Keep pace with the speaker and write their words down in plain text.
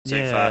So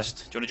Yeah.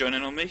 fast. Do you want to join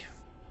in on me?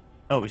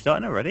 Oh, we're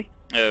starting already?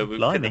 We've got the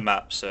Blimey.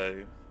 map,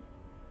 so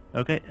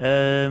Okay.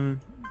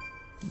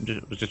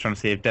 Was just trying to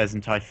see if Des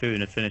and Typhoon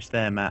had finished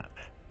their map.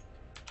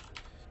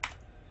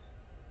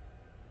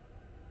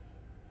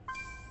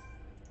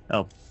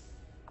 Oh,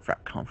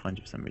 crap, can't find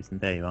you for some reason.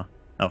 There you are.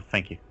 Oh,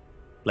 thank you.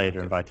 Blader okay.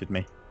 invited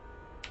me.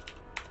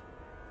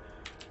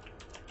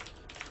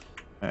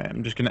 Alright,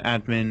 I'm just going to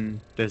admin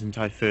Des and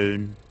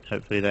Typhoon.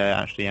 Hopefully they're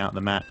actually out of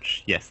the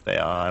match. Yes, they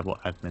are. I will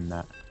admin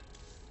that.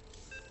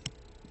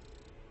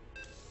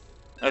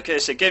 Okay,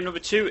 so game number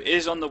 2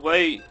 is on the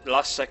way.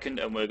 Last second,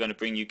 and we're going to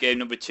bring you game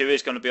number 2.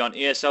 Is going to be on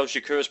ESL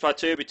Shakura's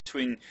Plateau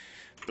between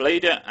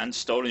Blader and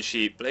Stolen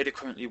Sheep. Blader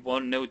currently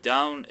 1-0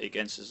 down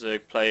against the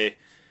Zerg player.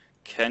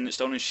 Can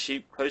Stolen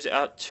Sheep close it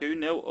out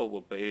 2-0, or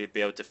will he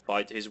be able to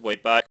fight his way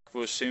back?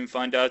 We'll soon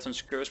find out on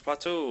Shakura's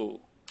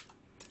Plateau.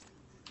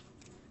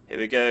 Here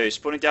we go,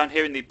 spawning down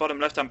here in the bottom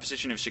left hand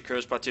position of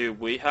Shakura's Plateau,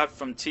 we have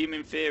from Team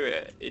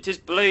Inferior, it is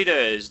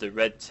Bladers, the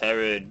Red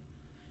Terran.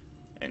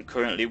 And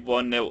currently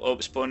 1-0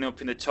 up, spawning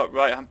up in the top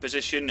right hand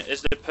position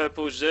is the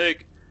Purple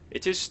Zerg.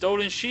 It is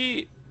Stolen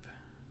Sheep.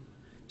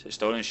 So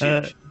Stolen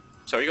Sheep.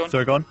 Sorry, go on.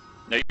 Sorry, go on.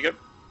 No, you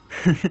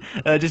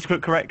go. Just a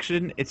quick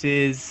correction. It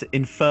is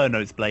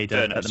Inferno's Blader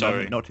Inferno, at the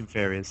moment, not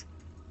Inferior's.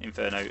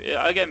 Inferno.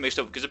 I get mixed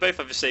up because they both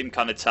have the same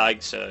kind of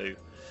tag, so...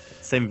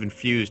 Same with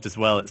Infused as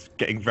well. It's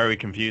getting very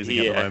confusing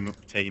at the moment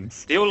with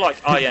teams. They all like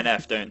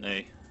INF, don't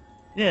they?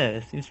 Yeah,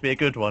 it seems to be a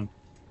good one.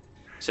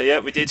 So yeah,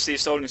 we did see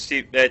Stolen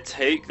Sheep there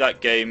take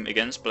that game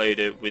against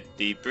Blader with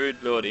the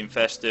Broodlord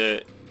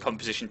Infestor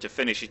composition to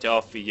finish it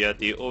off. He had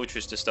the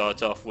Ultras to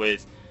start off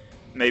with.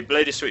 Made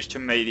Blader switch to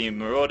maybe a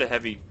Marauder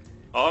heavy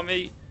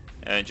army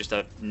and just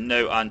have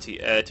no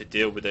anti-air to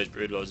deal with those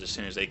Broodlords as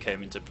soon as they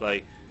came into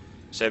play.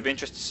 So it'd be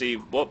interesting to see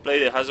what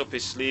Blader has up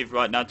his sleeve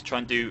right now to try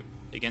and do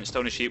against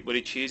Stolen Sheep. Will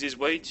he choose his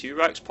way? 2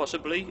 racks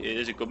possibly. It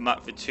is a good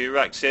map for 2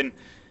 racks in.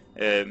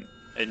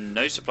 And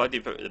no supply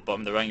depot at the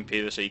bottom of the ranking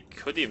either, so you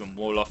could even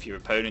wall off your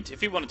opponent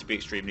if you wanted to be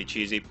extremely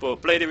cheesy.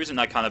 But Blader isn't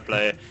that kind of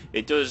player.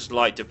 It does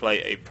like to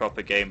play a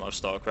proper game of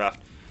StarCraft.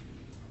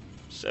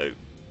 So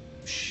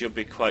should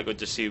be quite good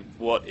to see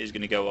what is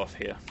going to go off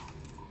here.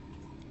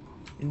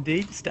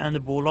 Indeed,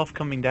 standard wall off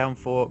coming down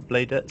for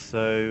Blader.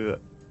 So,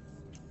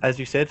 as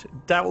you said,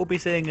 that will be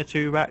seeing a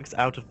 2 racks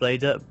out of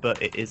Blader,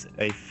 but it is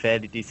a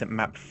fairly decent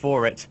map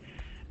for it.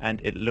 And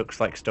it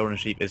looks like Stolen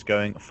Sheep is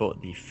going for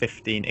the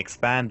 15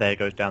 expand. There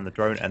goes down the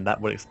drone, and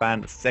that will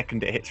expand the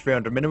second it hits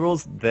 300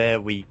 minerals.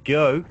 There we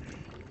go.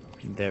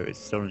 And there is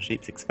Stolen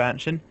Sheep's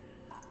expansion.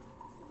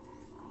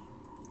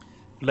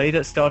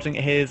 Blader starting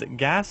his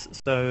gas,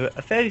 so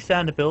a fairly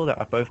standard build out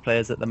of both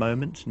players at the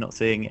moment. Not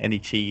seeing any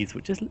cheese,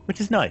 which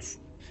is nice.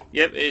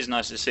 Yep, it is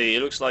nice to see.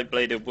 It looks like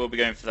Blader will be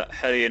going for that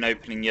Hellion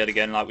opening yet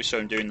again, like we saw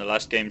him do in the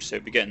last game. So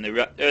we're getting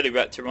the early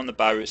Raptor on the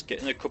barracks,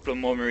 getting a couple of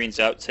more Marines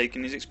out,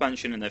 taking his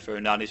expansion, and then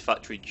throwing down his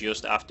factory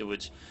just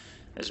afterwards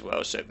as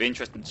well. So it'll be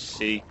interesting to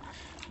see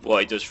what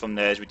he does from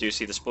there, as we do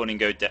see the spawning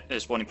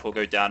pool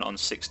go down on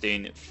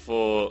 16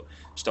 for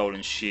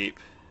Stolen Sheep.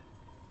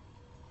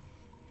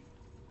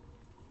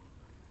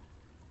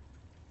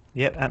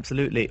 Yep,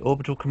 absolutely.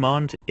 Orbital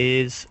command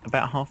is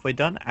about halfway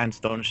done, and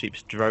Stolen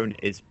Sheep's drone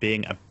is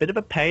being a bit of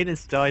a pain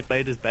inside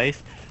Blader's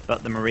base,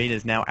 but the Marine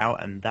is now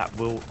out, and that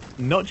will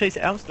not chase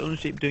it out. Stolen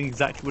Sheep doing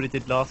exactly what it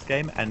did last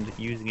game, and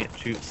using it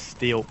to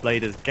steal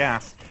Blader's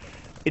gas.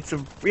 It's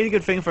a really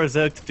good thing for a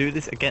Zerg to do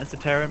this against a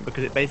Terran,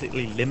 because it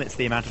basically limits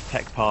the amount of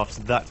tech paths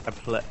that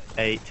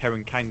a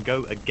Terran can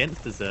go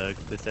against a Zerg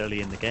this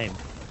early in the game.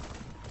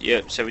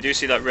 Yep, so we do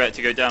see that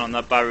reactor go down on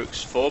that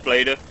barracks for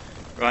Blader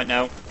right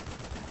now.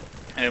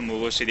 And we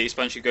will see the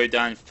expansion go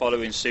down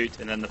following suit,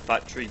 and then the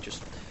factory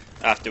just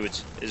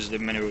afterwards as the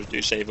minerals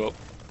do save up.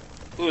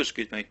 Oh,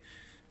 excuse me.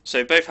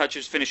 So both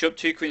hatches finish up.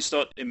 2 queens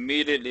start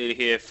immediately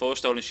here for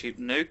Stolen Sheep.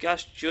 No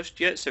gas just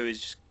yet, so he's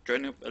just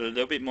droning up a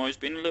little bit more. He's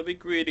been a little bit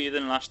greedier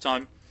than last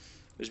time,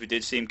 as we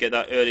did see him get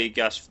that early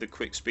gas for the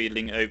quick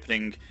speedling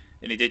opening,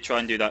 and he did try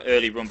and do that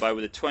early run by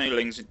with the 20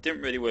 lings. It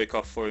didn't really work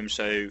off for him,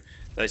 so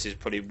this is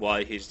probably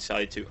why he's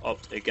decided to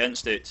opt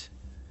against it.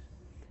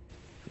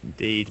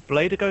 Indeed.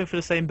 Blader going for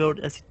the same build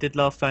as he did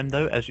last time,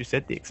 though. As you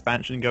said, the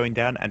expansion going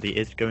down, and he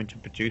is going to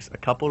produce a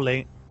couple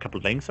of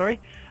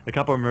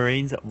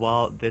Marines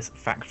while this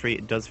factory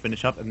does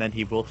finish up, and then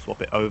he will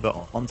swap it over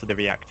onto the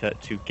reactor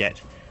to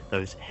get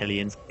those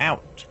Hellions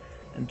out,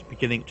 and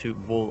beginning to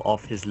wall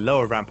off his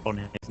lower ramp on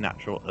his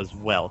natural as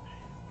well.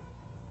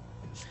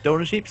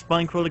 Stolen Sheep,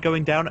 Spinecrawler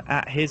going down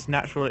at his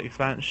natural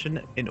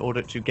expansion in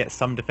order to get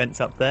some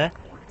defense up there.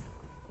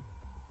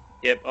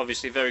 Yep,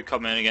 obviously very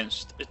common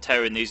against a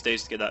Terran these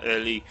days to get that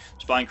early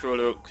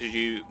Spinecrawler up, because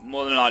you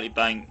more than likely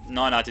bang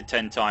 9 out of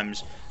 10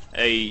 times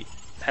a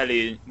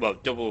Hellion, well,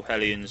 double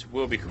Hellions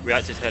will be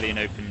reactive Hellion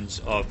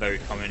openings are very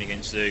common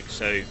against Zerg,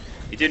 so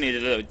you do need a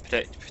little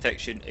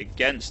protection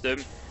against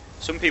them.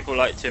 Some people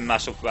like to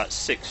mass up about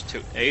 6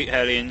 to 8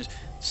 Hellions,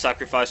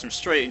 sacrifice them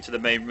straight into the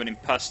main, running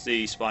past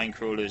the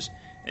Spinecrawlers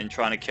and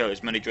trying to kill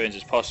as many drones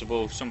as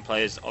possible. Some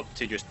players opt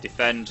to just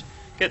defend,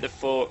 get the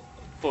 4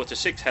 to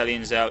 6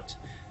 Hellions out,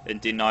 and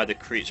deny the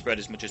creep spread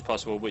as much as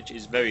possible, which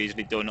is very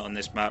easily done on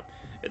this map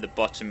at the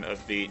bottom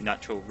of the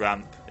natural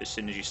ramp as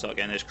soon as you start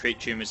getting those creep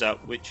tumors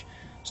out, which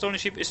Stolen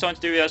Sheep is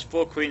starting to do. He has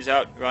 4 queens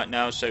out right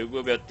now, so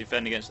we'll be able to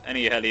defend against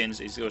any Hellions.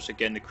 He's also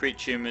getting the creep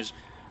tumors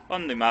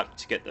on the map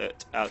to get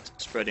that out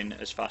spreading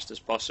as fast as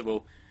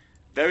possible.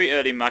 Very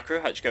early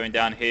macro hatch going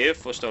down here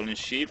for Stolen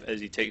Sheep as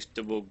he takes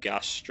double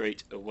gas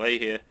straight away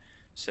here.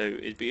 So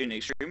it's being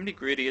extremely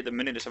greedy at the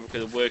minute. Let's have a look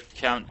at the work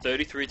count.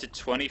 33 to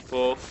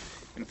 24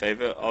 in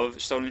favour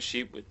of Stolen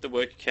Sheep with the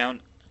work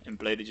count, and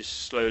Blader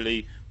just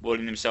slowly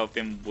walling himself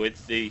in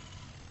with the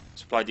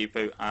supply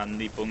depot and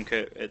the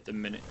bunker at the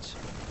minute.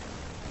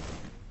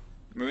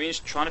 Marines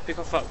trying to pick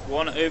off that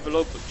one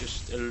overload, but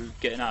just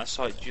getting out of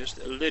sight just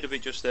a little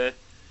bit just there.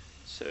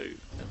 So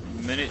at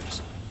the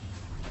minute,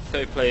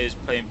 both players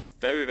playing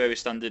very, very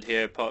standard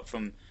here, apart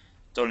from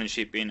Stolen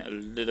Sheep being a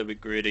little bit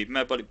greedy.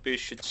 Metabolic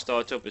boost should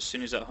start up as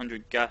soon as that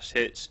 100 gas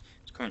hits.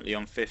 It's currently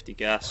on 50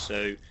 gas, so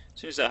as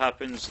soon as that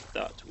happens,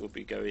 that will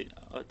be going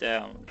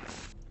down.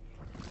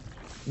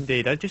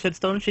 Indeed, I just said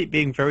Stolen Sheep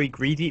being very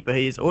greedy, but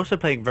he is also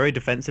playing very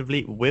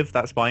defensively with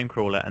that Spine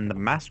Crawler and the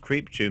mass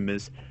creep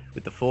tumors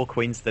with the 4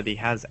 queens that he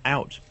has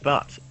out.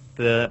 But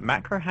the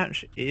macro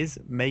hatch is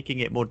making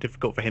it more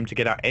difficult for him to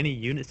get out any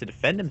units to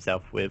defend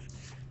himself with.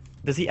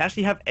 Does he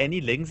actually have any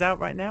lings out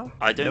right now?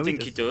 I don't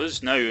think he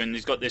does, no, and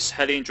he's got this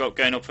Hellion drop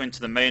going up into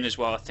the main as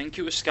well. I think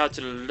it was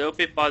scouted a little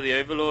bit by the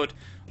Overlord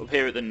up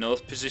here at the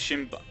north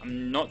position, but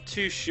I'm not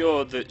too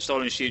sure that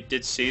Stolen Sheep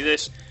did see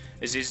this,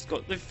 as he's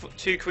got the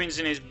 2 queens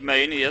in his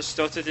main. He has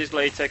started his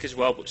Latech as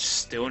well, but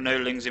still no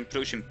lings in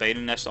production.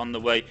 Baling Nest on the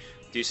way.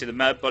 Do you see the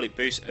Metabolic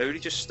boost only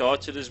just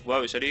started as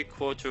well? It's only a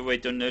quarter away,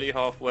 done nearly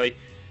halfway,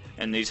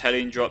 and these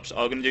Hellion drops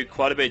are going to do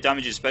quite a bit of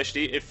damage,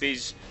 especially if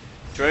these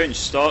drones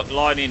start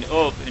lining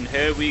up. And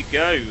here we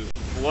go.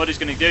 What he's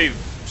going to do?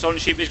 Stolen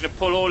Sheep is going to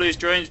pull all his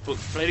drones, but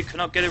Blader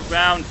cannot get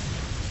around.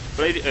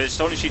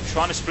 Stolen Sheep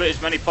trying to split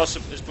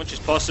as much as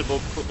possible.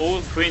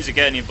 All queens are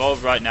getting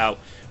involved right now,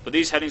 but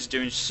these Hellions are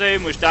doing so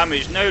much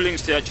damage. No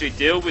lings to actually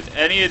deal with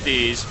any of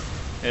these.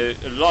 A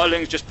lot of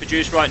lings just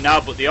produced right now,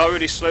 but they are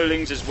already slow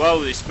lings as well.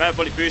 This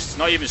Metabolic boost is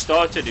not even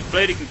started. If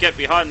Blader can get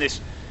behind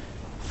this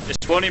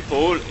spawning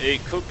pool,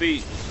 it could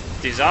be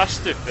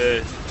disaster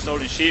for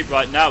Stolen Sheep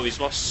right now. He's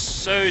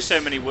lost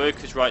so many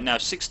workers right now.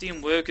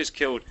 16 workers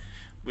killed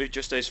with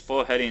just those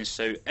 4 Hellions,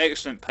 so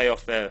excellent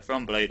payoff there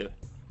from Blader.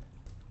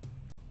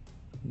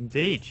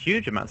 Indeed,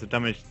 huge amounts of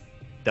damage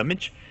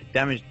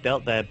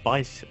dealt there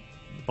by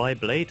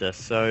Blader,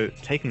 so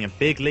taking a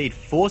big lead,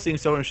 forcing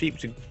Stolen Sheep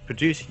to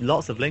produce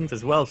lots of lings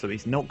as well, so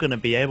he's not going to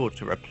be able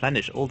to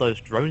replenish all those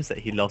drones that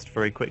he lost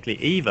very quickly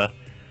either.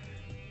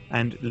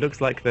 And it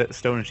looks like that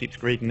Stolen Sheep's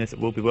greediness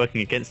will be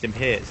working against him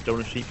here.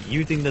 Stolen Sheep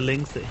using the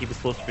lings that he was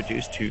forced to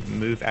produce to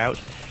move out,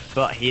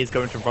 but he is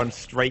going to run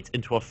straight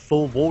into a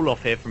full wall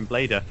off here from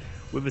Blader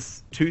with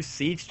his 2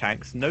 siege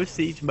tanks. No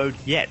siege mode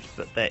yet,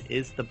 but there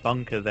is the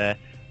bunker there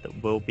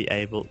that will be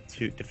able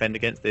to defend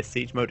against this.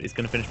 Siege mode is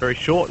going to finish very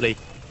shortly,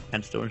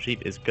 and Stolen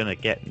Sheep is going to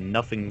get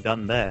nothing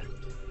done there.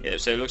 Yeah,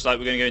 so it looks like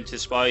we're going to go into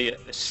spy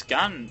a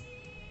scan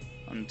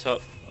on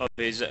top of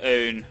his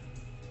own.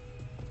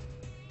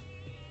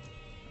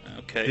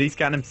 Okay. Did he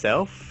scan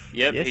himself?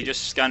 Yep, yes, he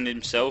just scanned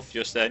himself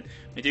just then.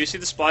 We do see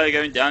the spire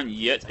going down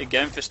yet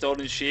again for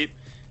Stolen Sheep.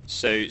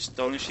 So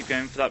Stolen Sheep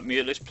going for that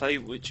muteless play,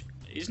 which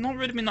is not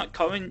really been that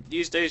common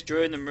these days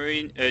during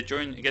the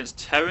during against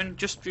Terran,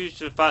 just due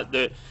to the fact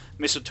that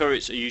missile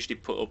turrets are usually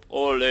put up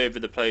all over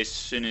the place as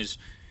soon as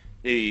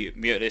the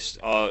mutalists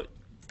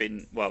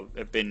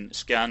have been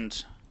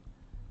scanned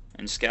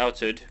and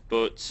scouted.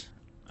 But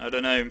I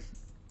don't know,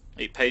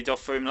 it paid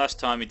off for him last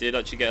time. He did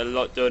actually get a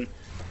lot done.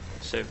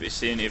 So we're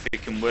seeing if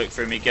it can work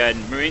for him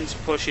again. Marines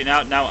pushing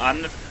out now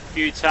and a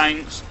few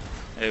tanks.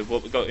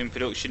 What we got in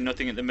production,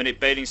 nothing at the minute.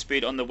 Bailing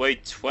speed on the way,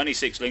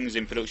 26 lings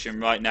in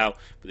production right now.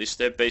 But this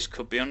third base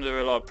could be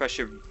under a lot of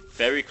pressure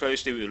very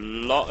closely with a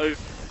lot of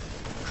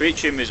creep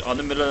tumors on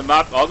the middle of the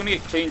map. Are going to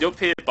get cleaned up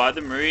here by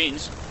the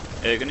Marines.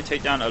 They're going to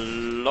take down a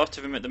lot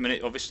of them at the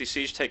minute. Obviously,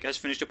 Siege Tech has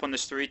finished up on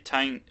these 3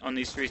 tanks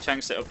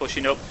that are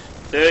pushing up.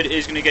 Third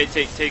is going to get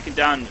taken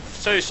down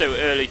so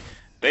early.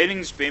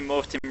 Bailing's being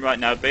morphed in right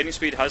now. Bailing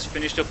speed has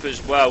finished up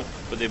as well,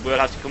 but they will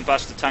have to come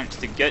past the tanks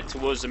to get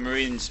towards the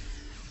Marines.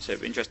 So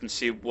it'll be interesting to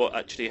see what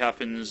actually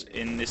happens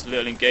in this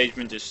little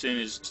engagement as soon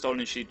as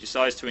Stolen Sheep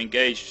decides to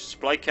engage.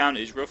 Supply count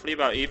is roughly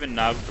about even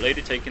now.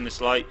 Blader taking the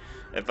slight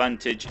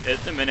advantage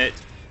at the minute.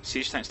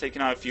 Siege tanks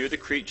taking out a few of the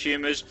creep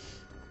tumors,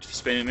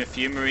 spinning a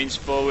few Marines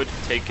forward,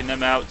 taking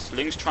them out.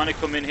 Ling's trying to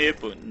come in here,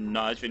 but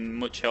not having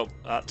much help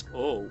at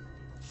all.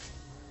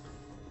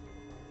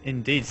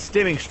 Indeed,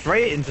 steering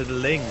straight into the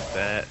lings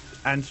there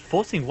and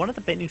forcing one of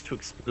the baitings to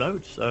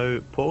explode.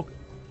 So poor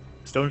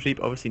Stolen Sheep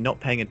obviously not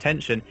paying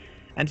attention,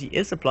 and he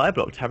is supply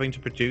blocked, having to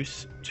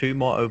produce 2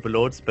 more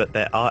overlords, but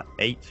there are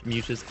 8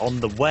 mutas on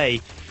the way.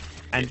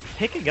 And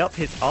picking up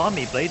his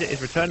army, Blader is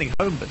returning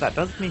home, but that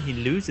does mean he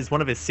loses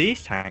one of his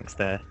siege tanks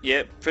there.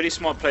 Yeah, pretty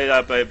smart play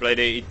there by Blader.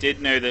 He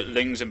did know that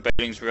Lings and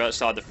Bailings were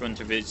outside the front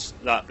of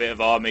that bit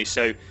of army,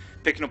 so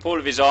picking up all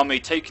of his army,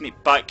 taking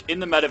it back in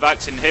the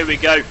medevacs, and here we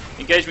go.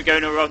 Engagement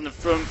going around the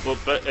front,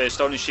 but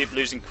Stolen Sheep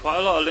losing quite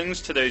a lot of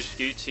lings to those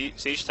few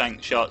siege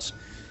tank shots.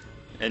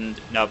 And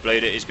now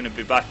Blader is going to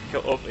be back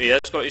up. He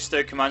has got his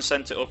third command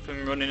centre up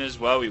and running as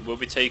well. He will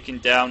be taken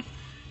down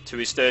to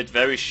his third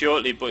very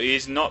shortly, but he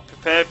is not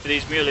prepared for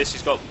these mutalisks.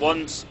 He's got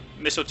one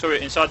missile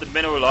turret inside the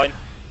mineral line,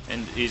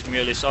 and these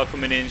mutalisks are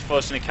coming in,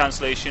 forcing a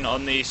cancellation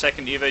on the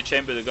second Evo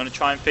chamber. They're going to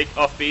try and pick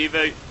off the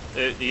Evo,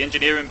 the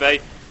engineering bay,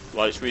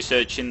 while it's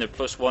researching the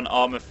 +1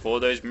 armour for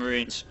those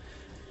Marines.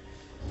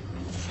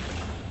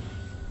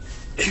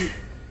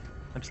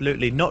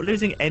 Absolutely, not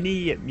losing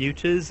any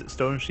muters.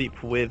 Stolen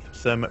Sheep with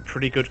some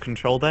pretty good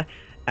control there,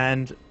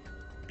 and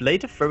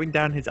later throwing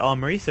down his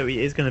armory, so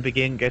he is going to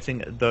begin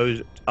getting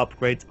those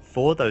upgrades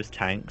for those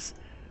tanks,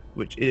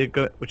 which are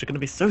going to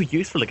be so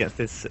useful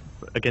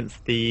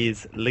against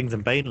these lings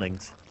and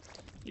banelings.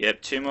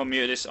 Yep, 2 more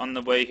mutalisks on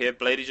the way here.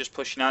 Blady just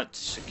pushing out to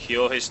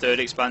secure his third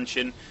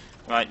expansion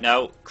right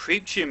now.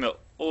 Creep tumor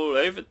all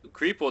over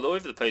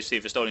the place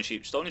here for Stolen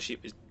Sheep. Stolen Sheep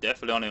is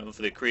definitely on it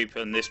for the creep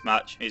in this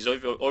match. He's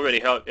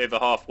already over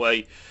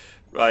halfway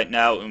right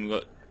now, and we've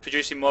got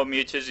producing more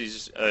muters.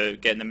 He's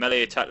getting the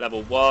melee attack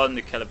level 1,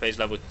 the calipace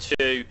level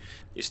 2.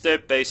 His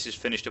third base is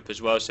finished up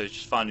as well, so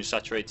just finally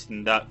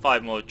saturating that.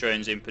 5 more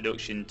drones in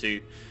production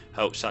to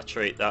help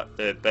saturate that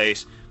third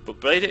base. But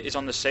Blader is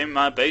on the same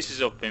amount of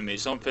bases up him.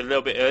 He's on for a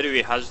little bit earlier.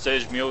 He has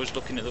those mules.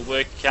 Looking at the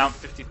work count,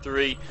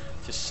 53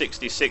 to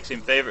 66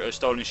 in favour of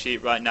Stolen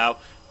Sheep right now.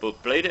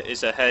 But Blader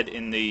is ahead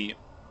in the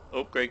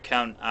upgrade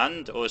count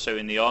and also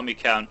in the army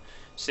count.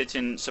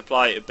 Sitting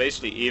supply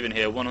basically even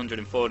here,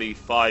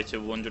 145 to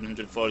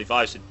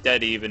 145, so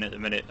dead even at the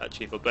minute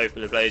actually for both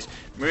of the players.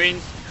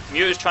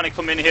 Muters trying to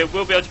come in here,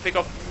 will be able to pick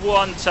off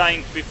one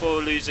tank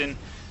before losing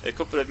a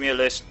couple of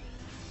mutalisks.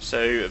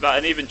 So about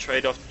an even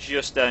trade-off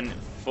just then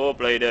for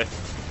Blader.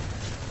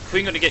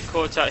 Queen going to get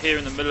caught out here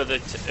in the middle of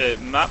the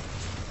map.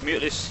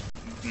 Mutalisks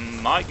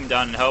might come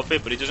down and help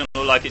it, but it doesn't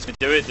look like it's going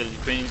to do it. The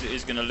Queen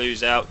is going to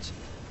lose out.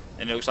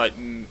 And it looks like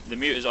the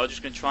muters are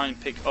just going to try and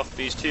pick off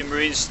these 2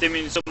 Marines,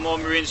 stimming some more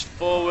Marines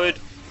forward,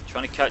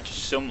 trying to catch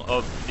some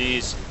of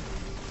these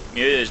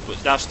muters,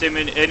 but now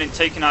stimming in and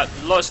taking out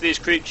lots of these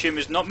creep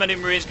tumors. Not many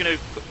Marines going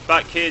to put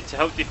back here to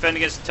help defend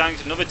against the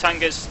tanks. Another tank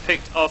gets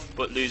picked off,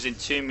 but losing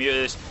 2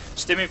 muters.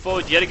 Stimming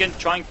forward yet again,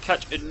 trying to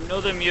catch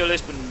another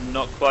mutalist, but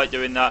not quite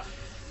doing that.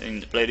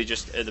 And Blady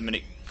just at the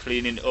minute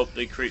cleaning up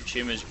the creep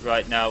tumors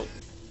right now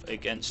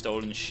against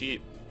Stolen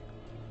Sheep.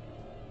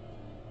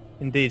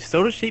 Indeed,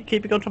 Stolen Sheep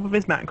keeping on top of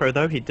his macro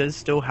though. He does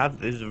still have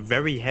this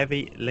very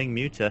heavy Ling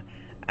muter,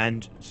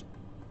 and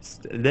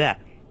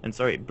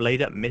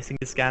Blader missing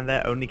the scan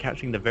there, only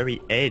catching the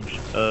very edge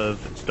of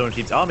Stolen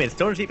Sheep's army. And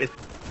Stolen Sheep is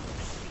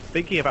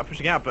thinking about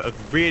pushing out, but a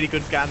really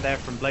good scan there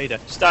from Blader.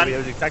 Stan. He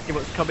knows exactly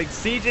what's coming,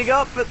 sieging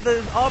up, but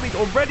the army's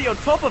already on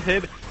top of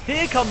him.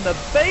 Here come the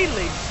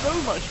Bailings, so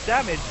much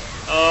damage.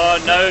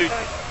 Oh no!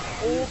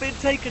 All been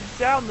taken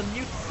down. The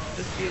mutants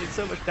just dealing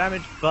so much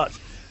damage, but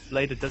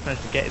Blader does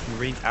manage to get his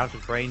Marines out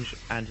of range,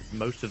 and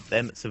most of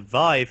them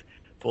survive,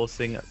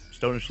 forcing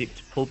Stolen Sheep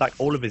to pull back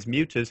all of his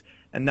muters.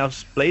 And now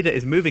Blader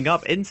is moving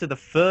up into the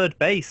third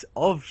base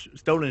of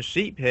Stolen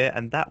Sheep here,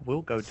 and that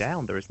will go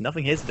down. There is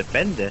nothing here to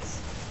defend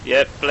this.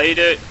 Yeah,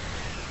 Blader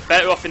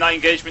better off in that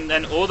engagement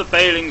than all the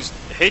Bailings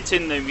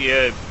hitting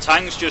the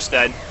tanks just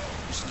then.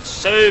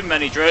 So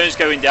many drones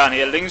going down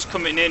here, Lings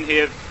coming in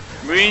here.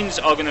 Marines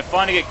are going to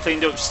finally get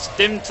cleaned up,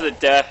 stimmed to the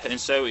death, and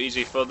so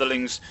easy for the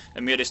Lings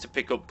and mutalisks to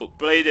pick up. But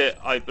Blader,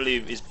 I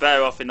believe, is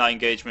better off in that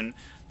engagement.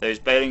 Those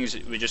Bailings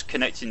were just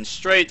connecting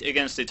straight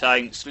against the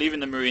tanks,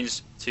 leaving the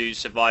Marines to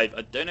survive.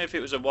 I don't know if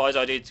it was a wise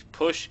idea to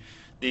push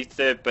the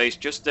third base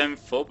just then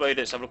for Blader.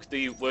 Let's have a look at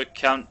the work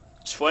count.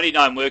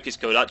 29 workers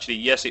killed. Actually,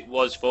 yes, it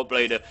was for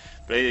Blader.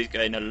 Blader is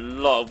getting a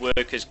lot of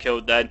workers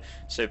killed then,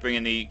 so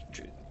bringing the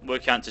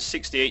work count to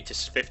 68 to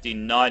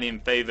 59 in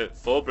favour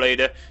for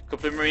Blader. A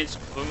couple of Marines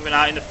moving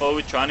out in the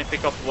forward, trying to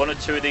pick off 1 or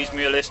 2 of these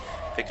mutalisks,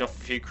 picking off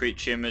a few creep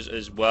tumors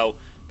as well.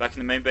 Back in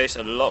the main base,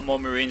 a lot more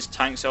Marines,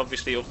 tanks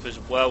obviously up as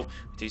well.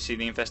 We do see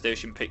the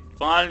infestation pick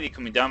finally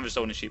coming down for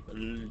Stolen Sheep,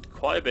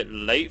 quite a bit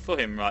late for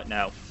him right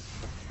now.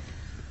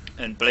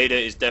 And Blader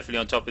is definitely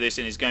on top of this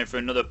and is going for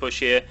another push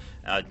here.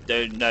 I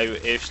don't know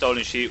if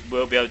Stolen Sheep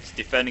will be able to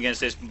defend against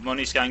this.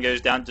 Money scan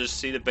goes down, does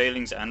see the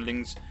Bailings and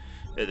Lings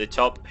at the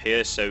top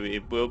here, so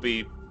it will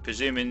be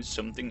presuming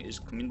something is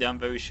coming down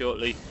very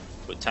shortly.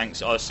 But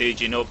tanks are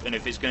sieging up, and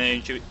if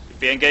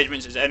the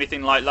engagement is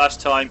anything like last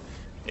time,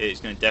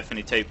 it's going to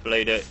definitely take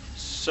Blader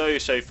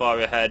so far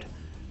ahead.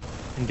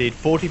 Indeed,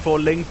 44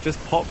 Lings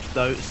just popped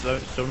though, so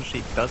Stolen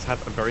Sheep does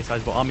have a very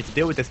sizable army to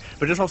deal with this,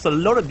 but just lost a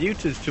lot of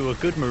muters to a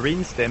good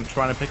Marine stem,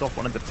 trying to pick off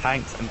one of the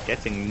tanks and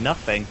getting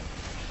nothing.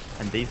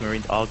 And these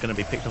Marines are going to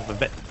be picked off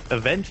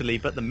eventually,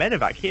 but the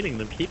medevac healing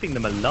them, keeping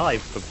them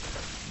alive for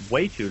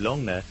way too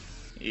long there.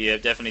 Yeah,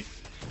 definitely.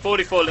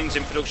 44 Lings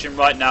in production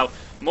right now.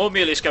 More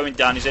mutalisks going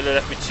down. He's only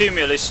left with 2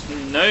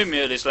 mutalisks. No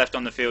mutalisks left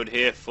on the field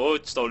here for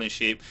Stolen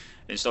Sheep.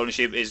 And Stolen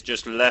Sheep is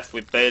just left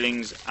with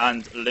Bailings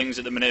and Lings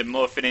at the minute,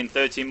 morphing in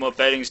 13 more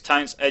Bailings.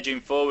 Tanks edging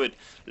forward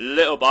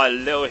little by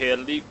little here,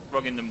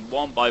 leapfrogging them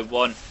one by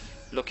one.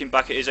 Looking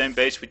back at his own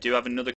base, we do have another